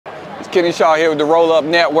Kenny Shaw here with the Roll Up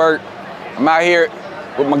Network. I'm out here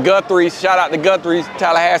with my Guthries. Shout out to Guthries,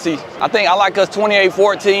 Tallahassee. I like us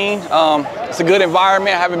 28-14. It's a good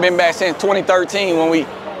environment. I haven't been back since 2013 when we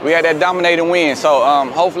had that dominating win. So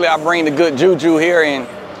hopefully I bring the good juju here and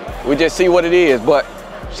we just see what it is. But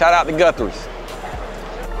shout out to Guthries.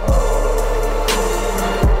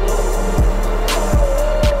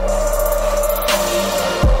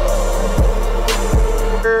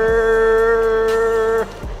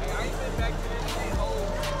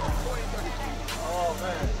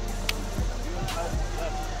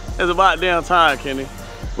 It's about damn time, Kenny.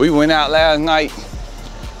 We went out last night.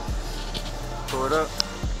 Tore it up?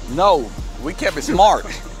 No, we kept it smart.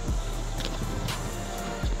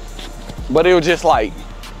 But it was just like,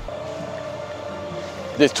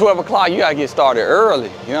 this 12 o'clock, you gotta get started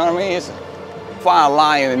early. You know what I mean? It's a fine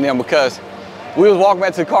line in them because we was walking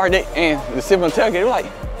back to the car and the civil tailgate, they were like,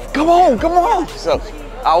 come on, come on. So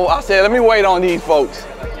I said, let me wait on these folks.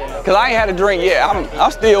 Cause I ain't had a drink yet.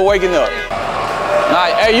 I'm still waking up. Nah,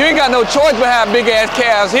 hey, you ain't got no choice but have big ass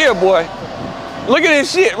calves here, boy. Look at this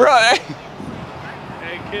shit, bro. Hey,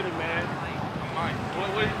 kidding, man.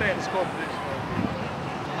 What do you think the score for this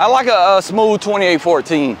one? I like a smooth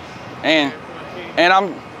 28-14, and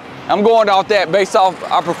I'm going off that based off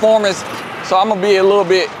our performance. So I'm gonna be a little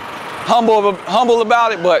bit humble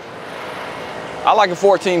about it, but I like a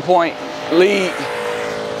 14-point lead.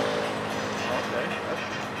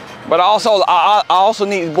 But I also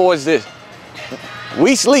need these boys to.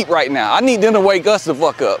 We sleep right now. I need them to wake us the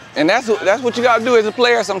fuck up. And that's what you gotta do as a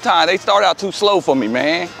player sometimes. They start out too slow for me,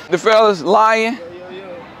 man. The fellas, Lion.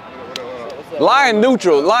 Lion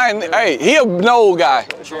neutral. Lion, hey, he a no guy.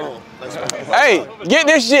 Hey, get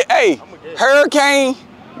this shit, hey, Hurricane,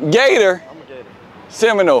 Gator,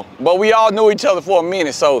 Seminole. But we all knew each other for a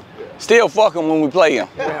minute, so still fuck them when we play them.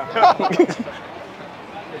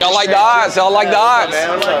 Y'all like the odds? Y'all like the odds?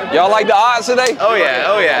 Y'all like the odds today? Oh yeah,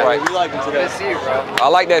 oh yeah. Right. We like them today. Good to see you, bro. I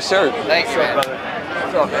like that shirt. Thanks, man.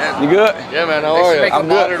 What's up, man? You good? Yeah, man. How are you? Make a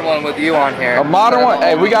modern one with you on here. A modern one?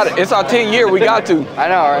 Hey, we got it. It's our 10th year. We got to. I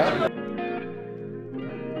know, right?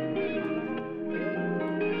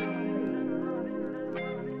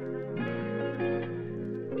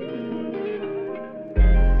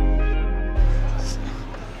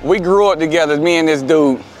 We grew up together, me and this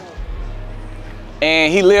dude.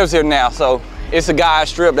 And he lives here now, so it's a guy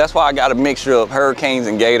strip. That's why I got a mixture of Hurricanes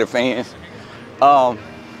and Gator fans. Not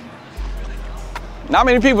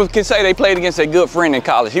many people can say they played against a good friend in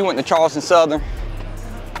college. He went to Charleston Southern.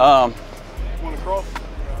 But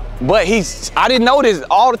I didn't know this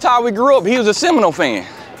all the time we grew up. He was a Seminole fan.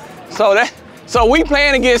 So we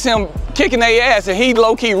playing against him, kicking their ass, and he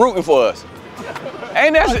low-key rooting for us.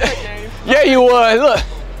 Ain't that? Yeah, you was.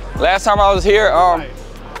 Look, last time I was here,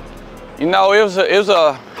 you know, it was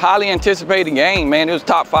a highly anticipated game, man. It was a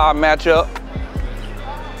top 5 matchup.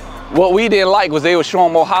 What we didn't like was they were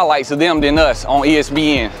showing more highlights of them than us on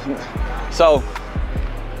ESPN. So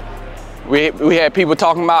we had people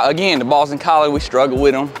talking about, again, the Boston College, we struggled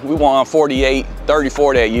with them. We won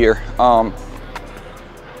 48-34 that year.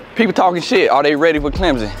 People talking shit, are they ready for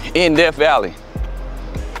Clemson in Death Valley?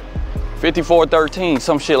 54-13,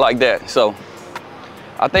 some shit like that. So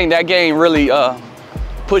I think that game really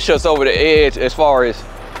push us over the edge as far as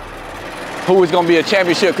who is going to be a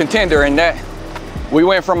championship contender, and that we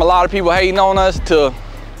went from a lot of people hating on us to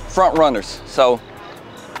front runners. So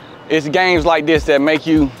it's games like this that make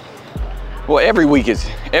you, well, every week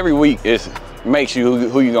makes you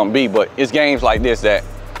who you're going to be, but it's games like this that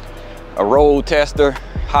a road tester,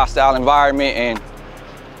 hostile environment, and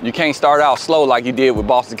you can't start out slow like you did with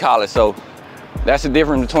Boston College. So that's the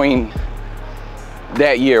difference between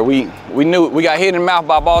that year. We knew we got hit in the mouth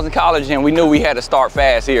by Boston College, and we knew we had to start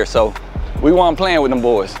fast here. So we weren't playing with them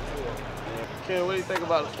boys. Ken, what do you think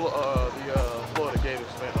about the Florida Gators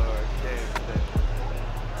game today?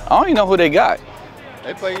 I don't even know who they got.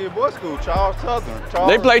 They play your boy school, Charles Southern.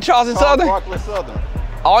 They play Charleston Southern? Barkley Southern.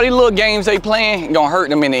 All these little games they playing gonna hurt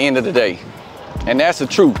them in the end of the day. And that's the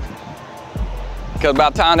truth. Because by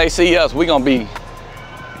the time they see us, we gonna be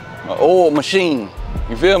an old machine.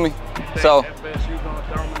 You feel me? So FSU gonna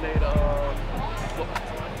dominate.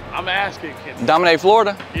 I'm asking, Kenny. Dominate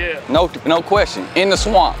Florida? Yeah. No question. In the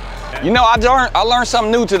swamp. You know, I learned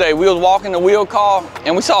something new today. We was walking the wheel call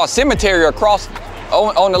and we saw a cemetery across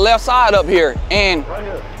on the left side up here, and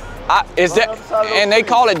they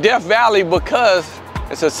call it Death Valley because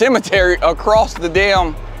it's a cemetery across the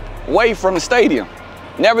damn way from the stadium.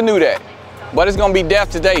 Never knew that, but it's gonna be death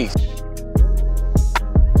today.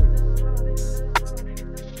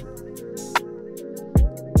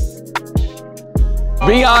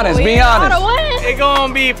 Be honest, be honest. It's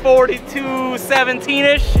gonna be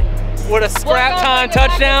 42-17-ish with a scrap time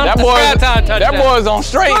touchdown. That boy's on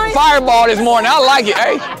straight fireball this morning. I like it.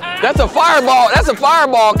 Hey, that's a fireball. That's a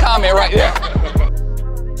fireball comment right there.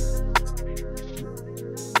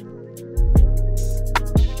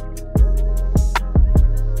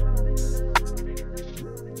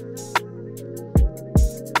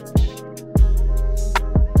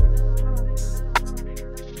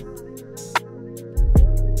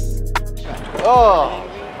 Oh,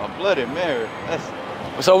 a Bloody Mary.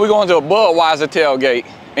 So we're going to a Budweiser tailgate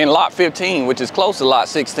in lot 15, which is close to lot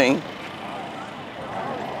 16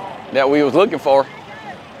 that we was looking for.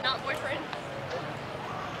 Not boyfriend.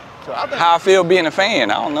 So I think How I feel being a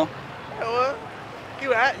fan, I don't know. You know what?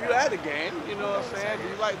 You at the game, you know what I'm saying? Do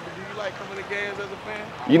you like coming to games as a fan?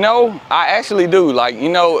 You know, I actually do. Like, you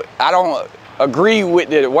know, I don't agree with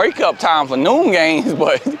the wake up time for noon games,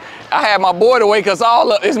 but I had my boy to wake us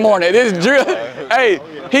all up this morning. This drill, hey,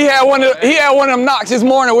 he had one of them knocks this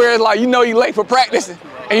morning where it's like, you know, you late for practice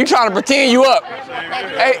and you trying to pretend you up.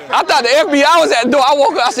 Hey, I thought the FBI was at the door. I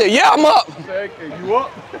woke up, I said, yeah, I'm up. You up?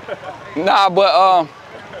 Nah, but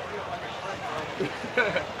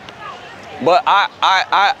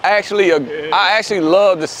I actually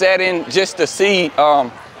love the setting just to see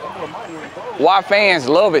why fans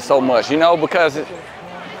love it so much, you know, because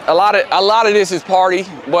a lot of this is party,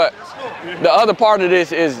 but the other part of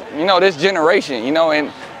this is, you know, this generation, you know,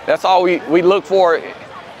 and that's all we look for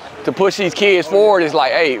to push these kids forward is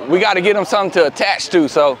like, hey, we got to get them something to attach to.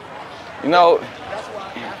 So, you know,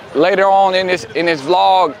 later on in this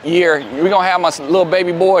vlog year, we're gonna have my little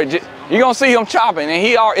baby boy. You're gonna see him chopping, and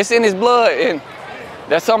it's in his blood, and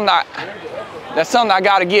that's something I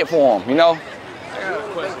got to get for him, you know.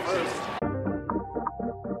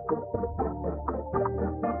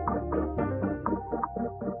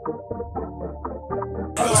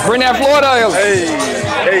 Bring that Florida. hey.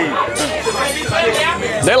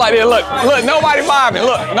 They like this. Look, nobody vibing.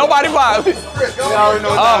 Look, nobody vibing. You already know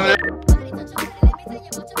what time it is.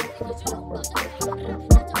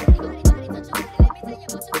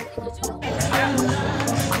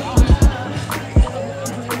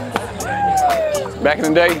 Back in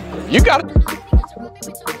the day, you got it.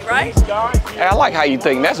 Right? Hey, I like how you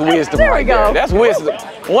think. That's wisdom There we right go. there. That's wisdom.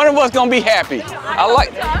 One of us gonna be happy. I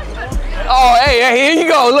like. Oh, hey, here you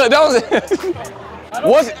go. Look, that was.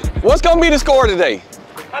 What's gonna be the score today?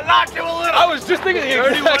 I knocked him a little. I was just thinking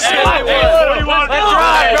 31. 31. That's right,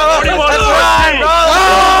 bro. 31. That's right, bro.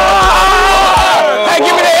 Oh! Hey,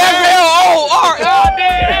 give me the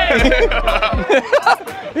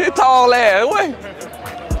FL. You tall ass. What?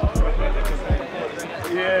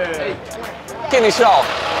 Yeah. Kenny Shaw.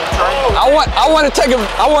 I want to take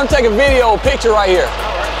a video picture right here.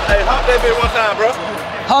 Hey, hump that bitch one time, bro.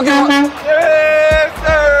 Hunky. Yes,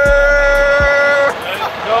 sir.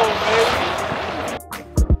 Let's go, baby.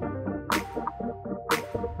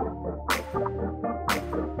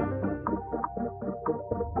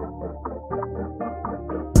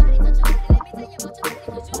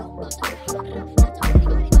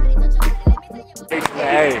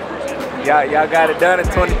 Hey, y'all got it done in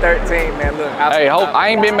 2013, man. Look, Hey, I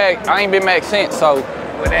ain't been back since. So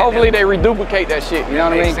hopefully they reduplicate that shit. You know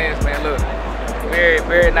what I mean? Makes sense, man. Look, very,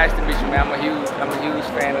 very nice to meet you, man. I'm a huge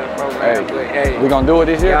fan of the program. Hey, but, hey, we gonna do it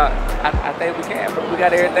this year? I think we can, bro. We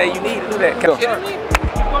got everything you need to do that.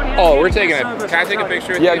 Oh, we're taking it. Can I take a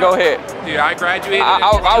picture with you? Yeah, go ahead. Dude, I graduated.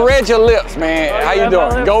 I read your lips, man. How you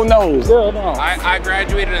doing? Go Knowles. I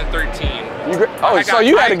graduated in 13. So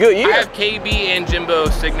you had a good year. I have KB and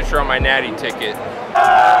Jimbo's signature on my natty ticket.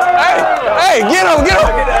 Hey, get him.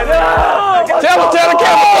 Tell the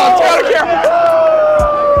camera, tell the camera.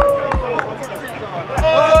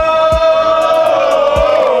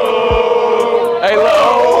 Hey, look.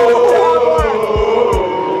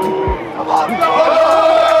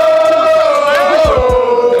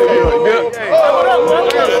 Good.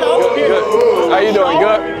 How you doing?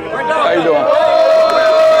 Good? How you doing?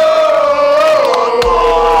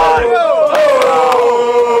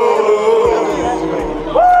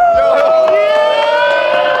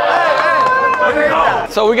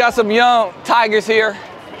 So we got some young Tigers here.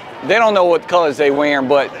 They don't know what colors they wearing,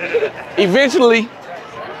 but eventually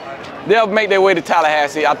they'll make their way to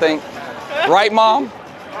Tallahassee, I think. Right, Mom?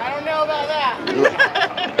 I don't know about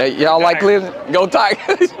that. Hey, y'all like Clemson? Go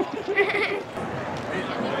Tigers.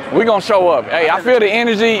 We're gonna show up. Hey, I feel the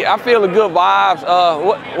energy. I feel the good vibes.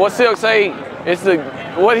 What Silk say?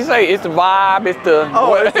 What he say? It's the vibe. It's the.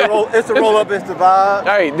 Oh, it's the roll up. It's the vibe.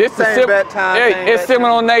 Hey, this Same is bat time, Hey, same it's bat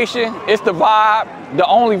Seminole Nation. It's the vibe, the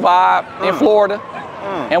only vibe in Florida.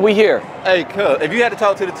 and we here. Hey, cuz, if you had to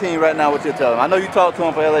talk to the team right now, what you tell them? I know you talked to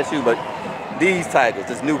them for LSU, but these Tigers,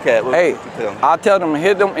 this new cat, what you tell them? I tell them to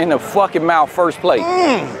hit them in the fucking mouth first play.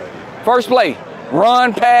 First play.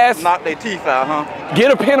 Run, pass. Knock their teeth out, huh?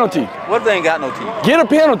 Get a penalty. What if they ain't got no teeth? Get a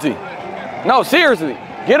penalty. No, seriously.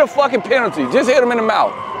 Get a fucking penalty. Just hit them in the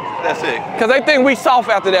mouth. That's it. Because they think we soft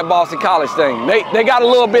after that Boston College thing. They got a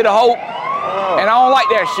little bit of hope, and I don't like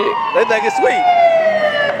that shit. They think it's sweet.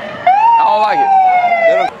 I don't like it.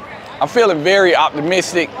 I'm feeling very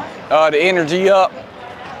optimistic. The energy up.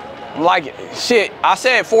 I like it. Shit, I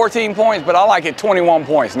said 14 points, but I like it 21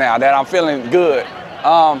 points now that I'm feeling good.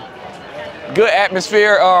 Good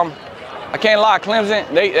atmosphere. I can't lie, Clemson,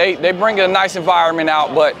 they bring a nice environment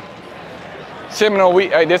out, but Seminole,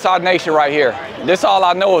 hey, this our nation right here. This all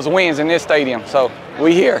I know is wins in this stadium, so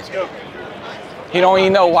we here. He don't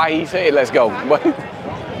even know why he said let's go. But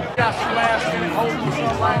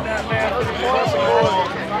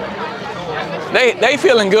they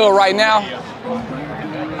feeling good right now.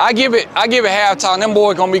 I give it halftime. Them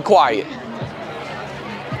boys gonna be quiet.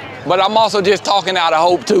 But I'm also just talking out of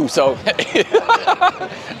hope too, so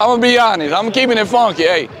I'm gonna be honest. I'm keeping it funky.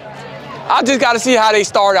 Hey, I just got to see how they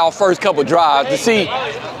start our first couple drives to see.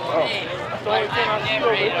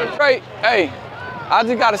 Right? Hey, I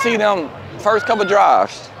just got to see them first couple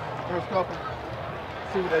drives. First couple.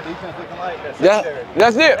 See what that defense looking like.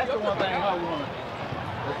 That's it. That's the one thing I want.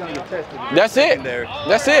 That's gonna get tested. That's it.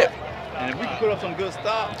 That's it. And if we can put up some good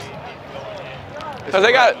stops. Cause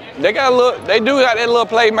they got a little, they do got that little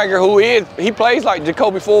playmaker who he plays like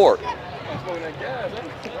Jacoby Ford.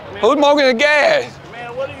 Who's smoking the gas?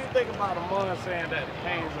 Man, what do you think about Amon saying that the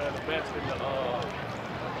Canes are the best in the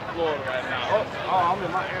Florida right now? Oh, I'm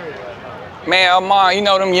in my area right now. Man, Amon, you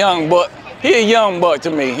know them young buck. He a young buck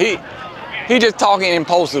to me. He just talking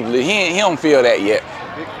impulsively. He don't feel that yet.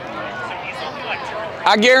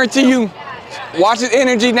 I guarantee you, watch his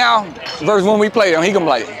energy now versus when we play him. He gonna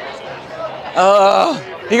be like,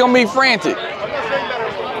 he gonna be frantic.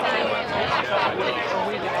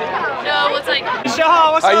 No, it's like.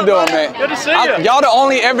 Shaw, what's How you up, doing, buddy? man? Good to see you. Y'all the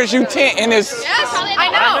only FSU tent in this. Yes, I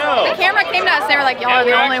know. The camera came to us. They were like, y'all are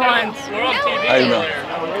the only ones. How you doing?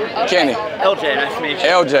 Kenny. LJ, nice to meet you.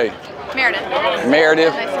 LJ. Meredith.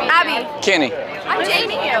 Meredith. Nice to meet you. Abby. Kenny. I'm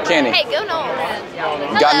Jamie. Kenny. Hey, go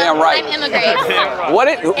Knowles. Goddamn right. I'm Emma Grace. What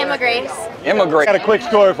it? Emma Grace. Emma Grace. I got a quick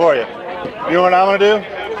story for you. You know what I'm gonna do?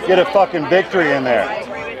 Get a fucking victory in there.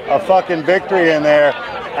 A fucking victory in there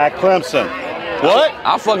at Clemson. What?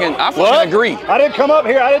 I fucking agree. I didn't come up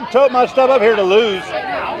here. I didn't tote my stuff up here to lose.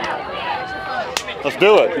 Let's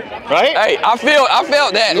do it, right? Hey, I felt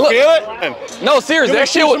that. You Look, feel it? no, seriously, that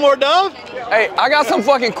shit was. Some more dove? Hey, I got some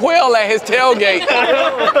fucking quail at his tailgate.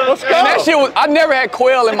 Let's go. And that shit was. I never had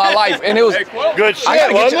quail in my life, and it was. Good shit.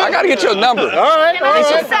 I gotta get your number. All right. Can I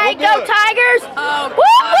just say, go Tigers?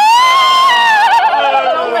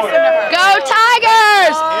 Go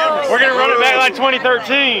Tigers! We're gonna run it back like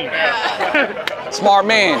 2013. Smart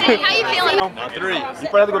man. How you feeling? You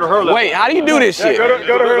probably have to go to her level. Wait, how do you do this shit? Go to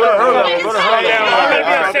her level. Go to her level. We're gonna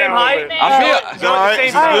be the same height.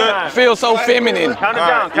 I feel so feminine. Count it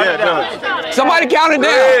down. Count it down. Somebody count it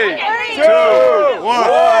down. 3, 2, 1.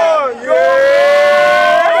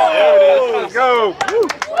 Let's go.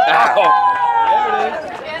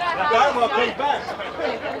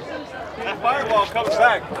 Fireball comes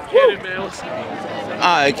back. Get it, man.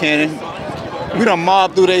 All right, Kenny. We done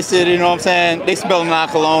mobbed through their city, you know what I'm saying? They smelling our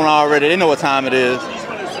cologne already. They know what time it is.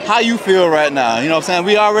 How you feel right now? You know what I'm saying?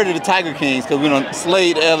 We already the Tiger Kings because we done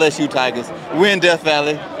slayed the LSU Tigers. We're in Death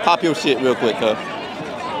Valley. Pop your shit real quick, huh?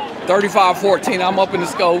 35-14. I'm up in the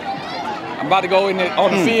scope. I'm about to go in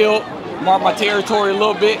on the field, mark my territory a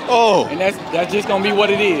little bit. Oh. And that's just gonna be what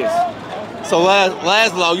it is. So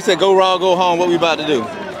last law, you said go raw, go home. What we about to do?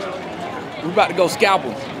 We about to go scalp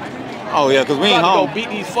them. Oh yeah, because we ain't about home. to go beat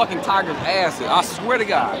these fucking Tigers' asses. I swear to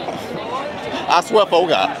God. I swear for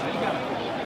God.